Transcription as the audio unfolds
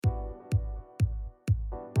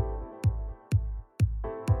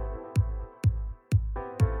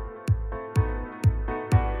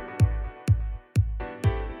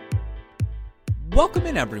Welcome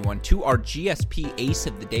in, everyone, to our GSP Ace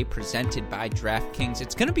of the Day presented by DraftKings.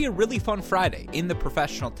 It's going to be a really fun Friday in the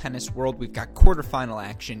professional tennis world. We've got quarterfinal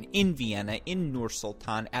action in Vienna, in Nur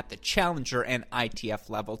Sultan, at the Challenger and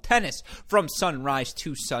ITF level. Tennis from sunrise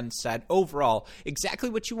to sunset. Overall,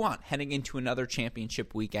 exactly what you want heading into another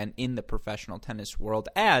championship weekend in the professional tennis world.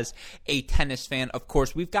 As a tennis fan, of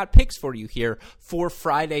course, we've got picks for you here for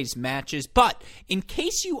Friday's matches. But in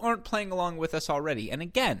case you aren't playing along with us already, and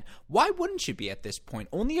again, why wouldn't you be at this point?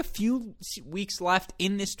 Only a few weeks left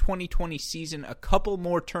in this 2020 season, a couple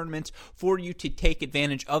more tournaments for you to take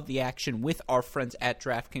advantage of the action with our friends at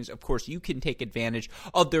DraftKings. Of course, you can take advantage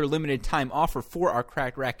of their limited time offer for our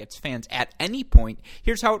Cracked Racquets fans at any point.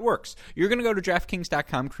 Here's how it works. You're going to go to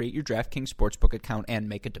DraftKings.com, create your DraftKings Sportsbook account, and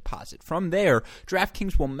make a deposit. From there,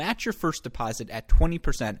 DraftKings will match your first deposit at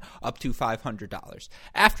 20% up to $500.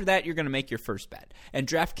 After that, you're going to make your first bet. And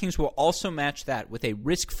DraftKings will also match that with a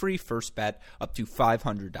risk-free first bet up to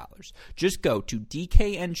 $500. Just go to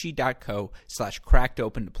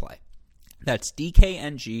dkng.co/crackedopen to play. That's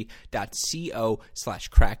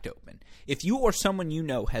dkng.co/crackedopen. If you or someone you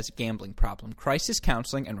know has a gambling problem, crisis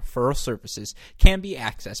counseling and referral services can be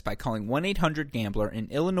accessed by calling 1-800-GAMBLER in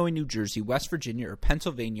Illinois, New Jersey, West Virginia, or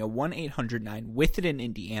Pennsylvania, 1-800-9-WITH-IT in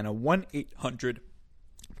Indiana,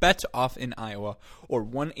 1-800-BETS OFF in Iowa, or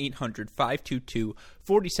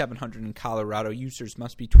 1-800-522-4700 in Colorado. Users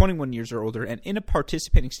must be 21 years or older and in a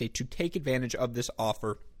participating state to take advantage of this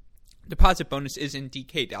offer. Deposit bonus is in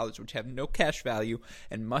DK dollars, which have no cash value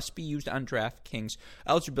and must be used on DraftKings.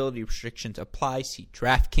 Eligibility restrictions apply. See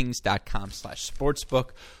DraftKings.com/sportsbook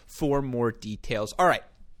for more details. All right.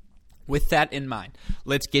 With that in mind,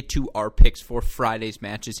 let's get to our picks for Friday's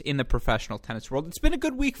matches in the professional tennis world. It's been a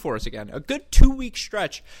good week for us again, a good 2-week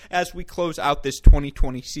stretch as we close out this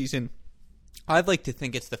 2020 season. I'd like to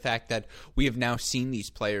think it's the fact that we have now seen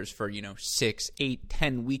these players for, 6, 8,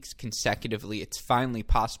 10 weeks consecutively. It's finally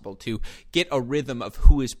possible to get a rhythm of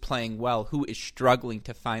who is playing well, who is struggling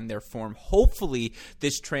to find their form. Hopefully,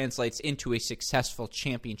 this translates into a successful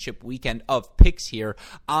championship weekend of picks here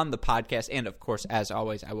on the podcast. And, of course, as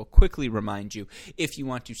always, I will quickly remind you, if you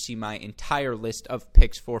want to see my entire list of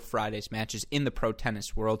picks for Friday's matches in the pro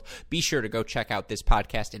tennis world, be sure to go check out this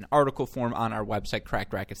podcast in article form on our website,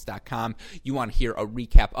 crackedrackets.com. You want to hear a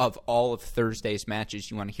recap of all of Thursday's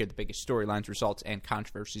matches. You want to hear the biggest storylines, results, and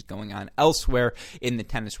controversies going on elsewhere in the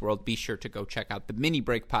tennis world. Be sure to go check out the Mini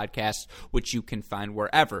Break podcast, which you can find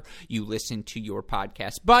wherever you listen to your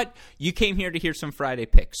podcast. But you came here to hear some Friday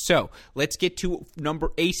picks. So let's get to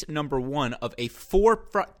ace number one of a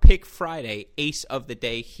 4-pick Friday ace of the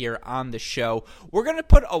day here on the show. We're going to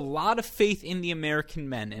put a lot of faith in the American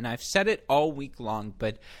men, and I've said it all week long,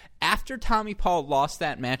 but after Tommy Paul lost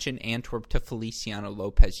that match in Antwerp to Feliciano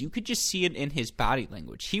Lopez, you could just see it in his body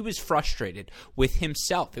language. He was frustrated with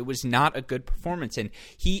himself. It was not a good performance, and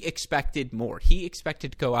he expected more. He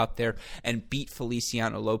expected to go out there and beat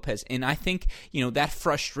Feliciano Lopez, and I think, that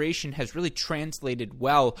frustration has really translated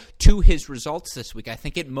well to his results this week. I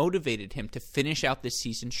think it motivated him to finish out this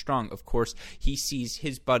season strong. Of course, he sees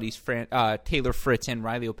his buddies Taylor Fritz and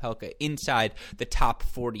Riley Opelka inside the top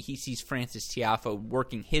 40. He sees Francis Tiafoe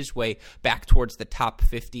working his way back towards the top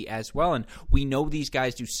 50 as well, and we know these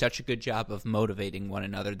guys do such a good job of motivating one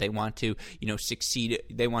another. They want to succeed.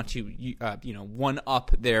 They want to one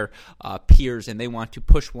up their peers, and they want to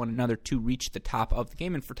push one another to reach the top of the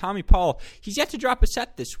game. And for Tommy Paul, he's yet to drop a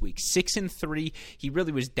set this week. 6-3. He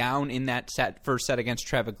really was down in that first set against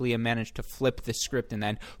Travaglia, managed to flip the script, and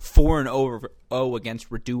then 4-0 against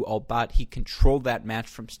Radu Albat. He controlled that match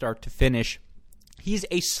from start to finish. He's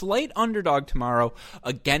a slight underdog tomorrow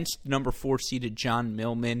against number 4-seeded John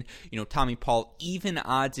Millman. Tommy Paul, even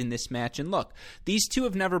odds in this match. And look, these two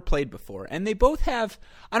have never played before, and they both have,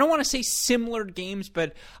 I don't want to say similar games,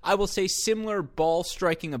 but I will say similar ball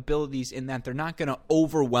striking abilities in that they're not going to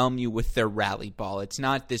overwhelm you with their rally ball. It's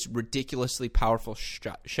not this ridiculously powerful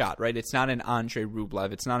shot, right? It's not an Andrei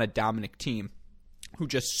Rublev. It's not a Dominic Thiem who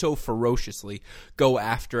just so ferociously go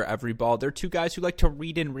after every ball. They're two guys who like to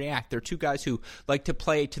read and react. They're two guys who like to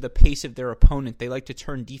play to the pace of their opponent. They like to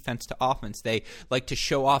turn defense to offense. They like to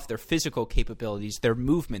show off their physical capabilities, their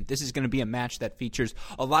movement. This is going to be a match that features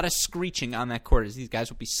a lot of screeching on that court as these guys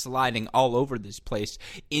will be sliding all over this place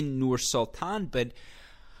in Nur Sultan. But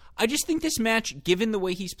I just think this match, given the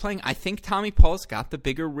way he's playing, I think Tommy Paul's got the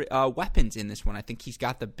bigger weapons in this one. I think he's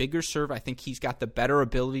got the bigger serve. I think he's got the better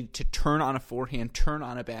ability to turn on a forehand, turn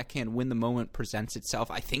on a backhand when the moment presents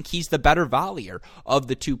itself. I think he's the better volleyer of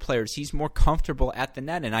the two players. He's more comfortable at the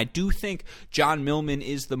net, and I do think John Millman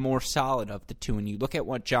is the more solid of the two. And you look at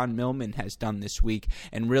what John Millman has done this week,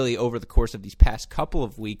 and really over the course of these past couple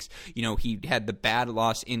of weeks, he had the bad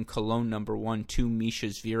loss in Cologne, number 1, to Misha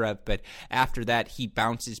Zverev, but after that, he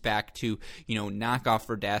bounces back to, knock off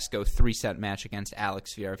Verdasco, 3-set match against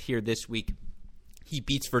Alex Zverev. Here this week, he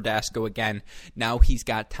beats Verdasco again. Now he's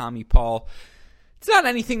got Tommy Paul. It's not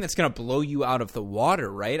anything that's going to blow you out of the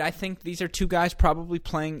water, right? I think these are two guys probably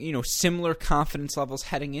playing, similar confidence levels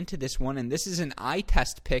heading into this one, and this is an eye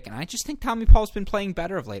test pick, and I just think Tommy Paul's been playing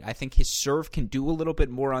better of late. I think his serve can do a little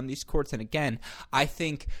bit more on these courts, and again, I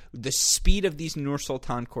think the speed of these Nur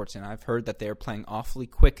Sultan courts, and I've heard that they're playing awfully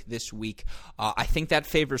quick this week, I think that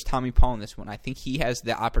favors Tommy Paul in this one. I think he has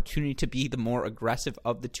the opportunity to be the more aggressive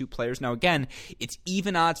of the two players. Now again, it's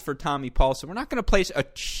even odds for Tommy Paul, so we're not going to place a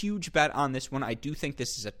huge bet on this one. I do think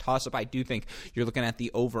this is a toss-up. I do think you're looking at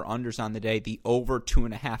the over-unders on the day, the over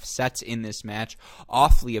 2.5 sets in this match.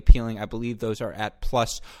 Awfully appealing. I believe those are at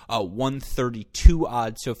plus 132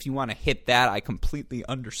 odds, so if you want to hit that, I completely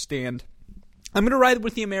understand. I'm going to ride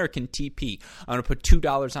with the American TP. I'm going to put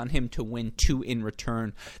 $2 on him to win 2 in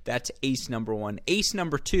return. That's ace number 1. Ace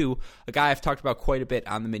number 2, a guy I've talked about quite a bit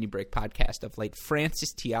on the Mini Break podcast of late,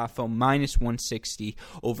 Frances Tiafoe, minus 160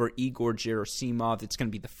 over Igor Gerasimov. It's going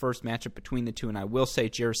to be the first matchup between the two, and I will say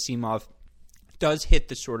Gerasimov does hit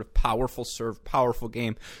the sort of powerful serve, powerful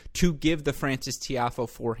game to give the Frances Tiafoe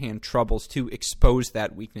forehand troubles, to expose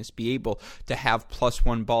that weakness, be able to have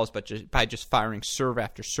 +1 balls by just firing serve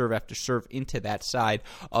after serve after serve into that side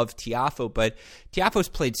of Tiafoe. But Tiafoe's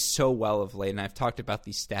played so well of late, and I've talked about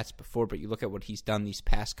these stats before, but you look at what he's done these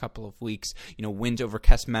past couple of weeks, wins over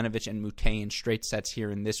Kecmanovic and Moutet in straight sets here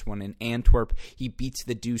in this one. In Antwerp, he beats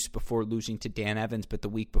the deuce before losing to Dan Evans, but the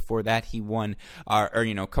week before that he won, a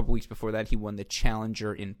couple weeks before that he won the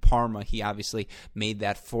Challenger in Parma. He obviously made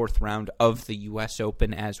that 4th round of the U.S.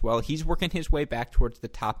 Open as well. He's working his way back towards the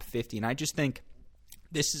top 50, and I just think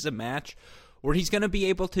this is a match where he's going to be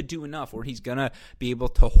able to do enough, where he's going to be able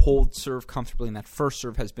to hold serve comfortably, and that first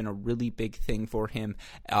serve has been a really big thing for him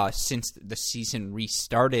since the season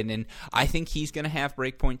restarted, and I think he's going to have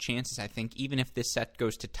breakpoint chances. I think even if this set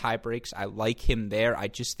goes to tie breaks, I like him there. I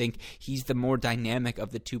just think he's the more dynamic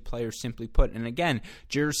of the two players, simply put, and again,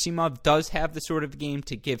 Gerasimov does have the sort of game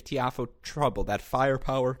to give Tiafoe trouble, that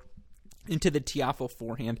firepower into the Tiafoe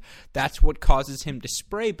forehand. That's what causes him to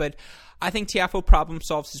spray, but I think Tiafoe problem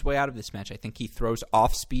solves his way out of this match. I think he throws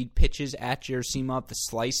off-speed pitches at Gerasimov. The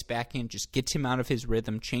slice backhand just gets him out of his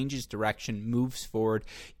rhythm, changes direction, moves forward.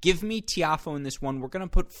 Give me Tiafoe in this one. We're going to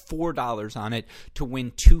put $4 on it to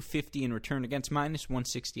win $250 in return against minus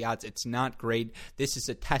 160 odds. It's not great. This is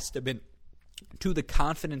a testament to the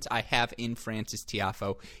confidence I have in Frances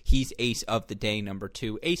Tiafoe. He's ace of the day, number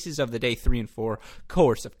 2. Aces of the day, 3 and 4. Of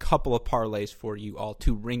course, a couple of parlays for you all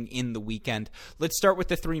to ring in the weekend. Let's start with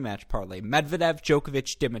the 3-match parlay. Medvedev,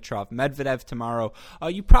 Djokovic, Dimitrov. Medvedev tomorrow.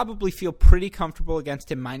 You probably feel pretty comfortable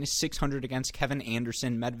against him. Minus 600 against Kevin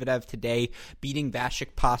Anderson. Medvedev today beating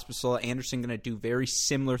Vasek Pospisil. Anderson going to do very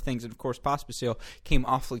similar things. And of course, Pospisil came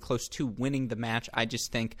awfully close to winning the match. I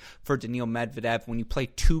just think for Daniil Medvedev, when you play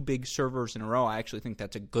 2 big servers in a row, I actually think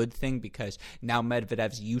that's a good thing because now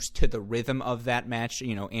Medvedev's used to the rhythm of that match.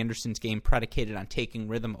 Anderson's game predicated on taking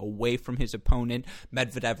rhythm away from his opponent.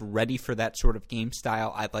 Medvedev ready for that sort of game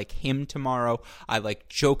style. I like him tomorrow. I like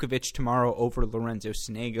Djokovic tomorrow over Lorenzo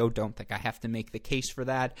Sonego. Don't think I have to make the case for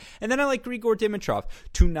that. And then I like Grigor Dimitrov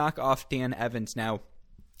to knock off Dan Evans. Now,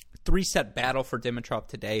 3-set battle for Dimitrov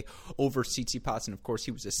today over Tsitsipas, and of course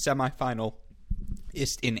he was a semifinalist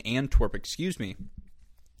in Antwerp,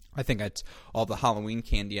 I think that's all the Halloween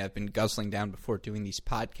candy I've been guzzling down before doing these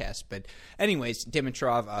podcasts. But anyways,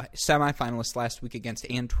 Dimitrov, semifinalist last week against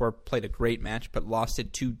Antwerp, played a great match but lost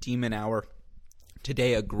it to de Minaur.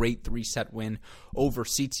 Today, a great 3-set win over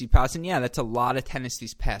Tsitsipas. And yeah, that's a lot of tennis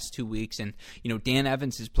these past 2 weeks. And, Dan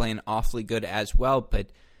Evans is playing awfully good as well,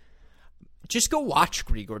 but just go watch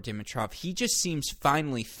Grigor Dimitrov. He just seems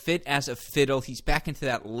finally fit as a fiddle. He's back into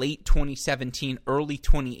that late 2017, early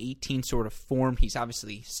 2018 sort of form. He's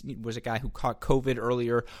obviously was a guy who caught COVID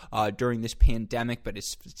earlier during this pandemic, but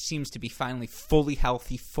seems to be finally fully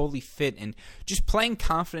healthy, fully fit, and just playing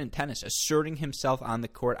confident tennis, asserting himself on the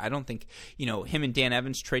court. I don't think, him and Dan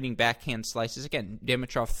Evans trading backhand slices. Again,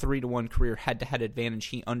 Dimitrov 3-1 career head-to-head advantage.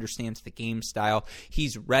 He understands the game style.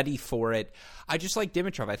 He's ready for it. I just like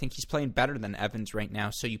Dimitrov. I think he's playing better than Evans right now.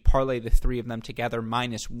 So you parlay the three of them together,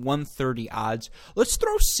 minus 130 odds. Let's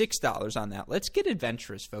throw $6 on that. Let's get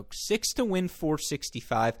adventurous, folks. 6 to win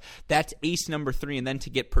 465. That's ace number 3. And then to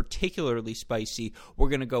get particularly spicy, we're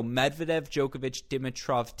going to go Medvedev, Djokovic,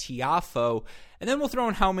 Dimitrov, Tiafoe. And then we'll throw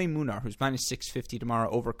in Jaume Munar, who's minus 650 tomorrow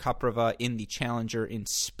over Caprava in the Challenger in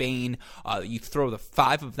Spain. You throw the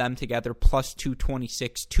 5 of them together, plus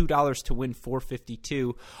 226, $2 to win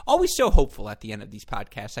 452. Always so hopeful at the end of these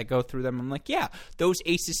podcasts. I go through them. I'm like, yeah, those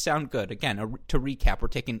aces sound good. Again, to recap, we're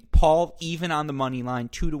taking Paul even on the money line,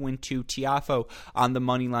 2 to win 2. Tiafoe on the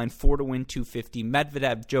money line, 4 to win 250.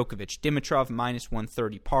 Medvedev, Djokovic, Dimitrov, minus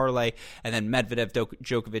 130 parlay. And then Medvedev,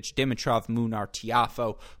 Djokovic, Dimitrov, Munar,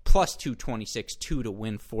 Tiafoe, plus 226. 2 to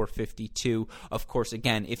win 452. Of course,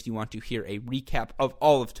 again, if you want to hear a recap of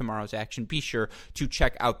all of tomorrow's action, be sure to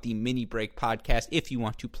check out the Mini Break podcast. If you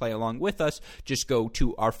want to play along with us, just go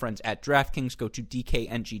to our friends at DraftKings. Go to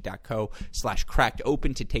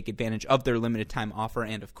dkng.co/crackedopen to take advantage of their limited time offer.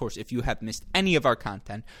 And of course, if you have missed any of our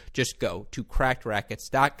content, just go to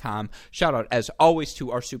crackedrackets.com. Shout out, as always,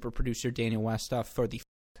 to our super producer, Daniel Westoff, for the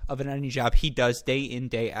of any job he does day in,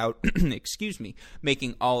 day out,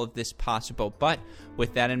 making all of this possible. But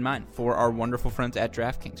with that in mind, for our wonderful friends at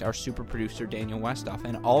DraftKings, our super producer, Daniel Westoff,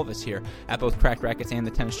 and all of us here at both Cracked Rackets and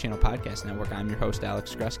the Tennis Channel Podcast Network, I'm your host,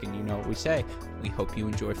 Alex Gruskin. You know what we say. We hope you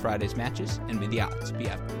enjoy Friday's matches, and may the odds be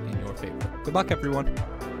ever in your favor. Good luck, everyone.